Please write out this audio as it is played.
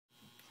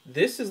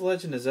This is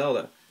Legend of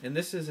Zelda, and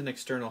this is an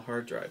external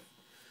hard drive.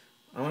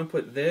 I want to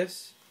put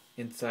this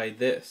inside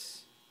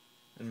this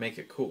and make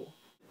it cool.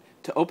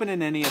 To open an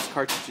NES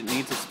cartridge, it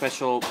needs a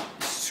special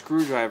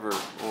screwdriver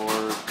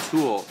or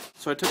tool.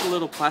 So I took a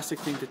little plastic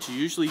thing that you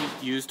usually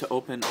use to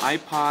open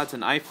iPods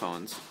and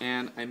iPhones,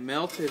 and I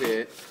melted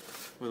it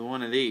with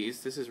one of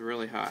these. This is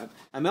really hot.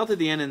 I melted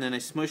the end and then I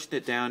smushed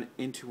it down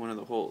into one of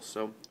the holes.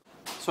 So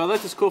I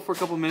let this cool for a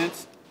couple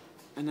minutes,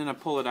 and then I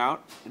pull it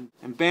out,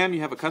 and bam,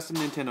 you have a custom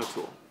Nintendo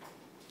tool.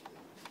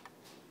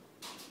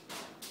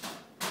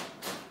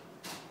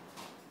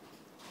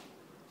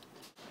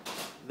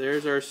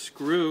 There's our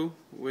screw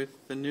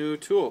with the new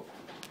tool.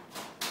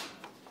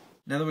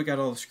 Now that we got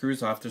all the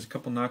screws off, there's a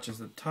couple notches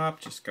at the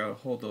top. Just gotta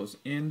hold those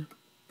in,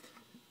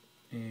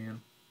 and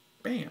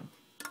bam.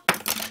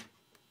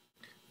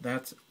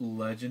 That's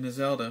Legend of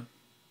Zelda.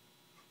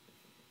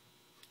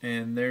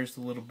 And there's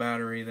the little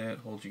battery that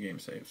holds your game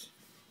saves.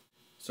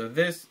 So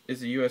this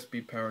is a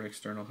USB powered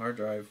external hard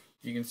drive.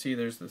 You can see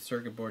there's the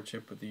circuit board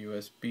chip with the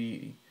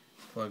USB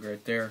plug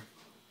right there.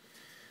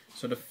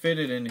 So to fit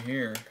it in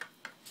here,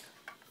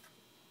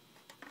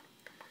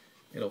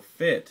 it'll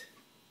fit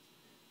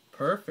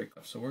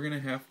perfect. So we're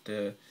going to have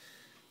to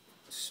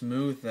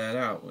smooth that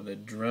out with a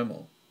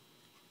Dremel.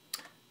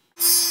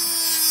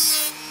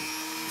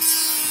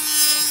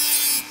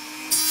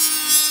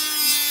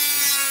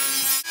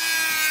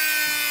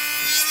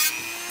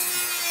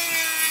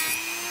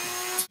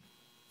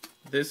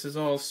 This is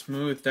all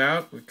smoothed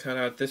out. We cut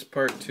out this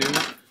part too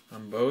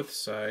on both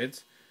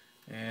sides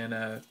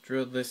and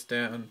drilled this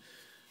down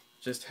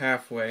just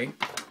halfway.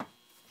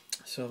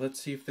 So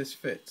let's see if this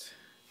fits.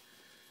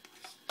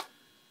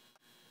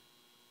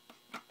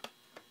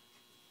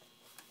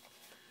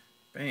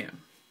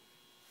 Bam.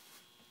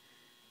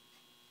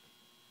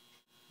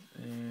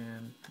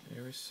 And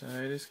every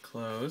side is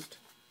closed.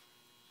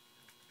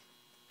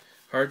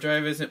 Hard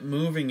drive isn't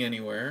moving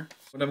anywhere.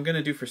 What I'm going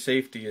to do for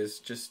safety is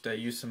just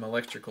use some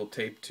electrical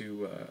tape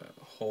to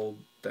hold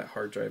that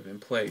hard drive in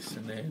place.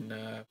 And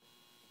then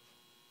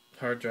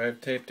hard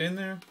drive taped in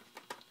there.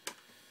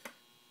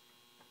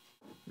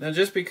 Now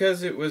just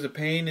because it was a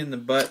pain in the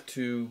butt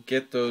to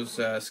get those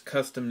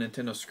custom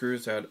Nintendo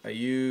screws out, I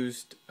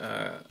used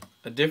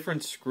a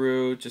different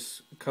screw,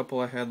 just a couple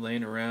I had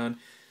laying around.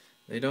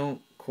 They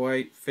don't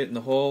quite fit in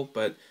the hole,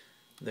 but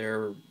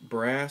they're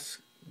brass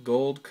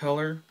gold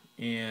color,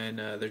 and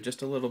they're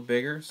just a little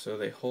bigger, so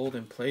they hold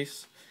in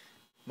place.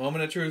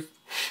 Moment of truth,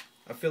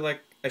 I feel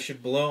like I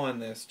should blow on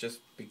this just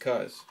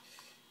because.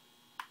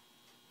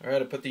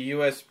 Alright, I put the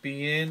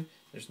USB in.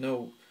 There's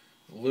no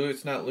loose,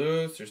 it's not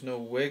loose, there's no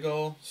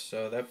wiggle,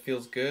 so that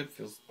feels good,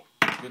 feels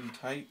good and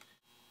tight.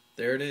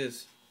 There it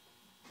is.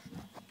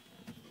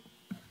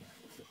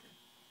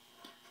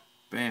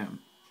 Bam.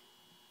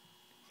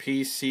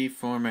 PC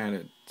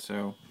formatted.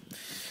 So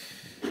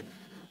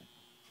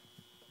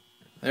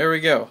there we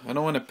go. I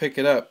don't want to pick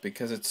it up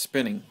because it's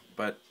spinning,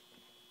 but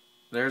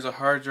there's a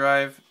hard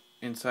drive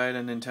inside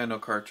a Nintendo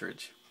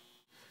cartridge.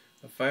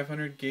 A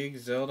 500 gig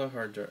Zelda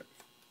hard drive.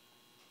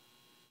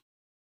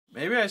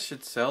 Maybe I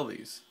should sell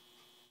these.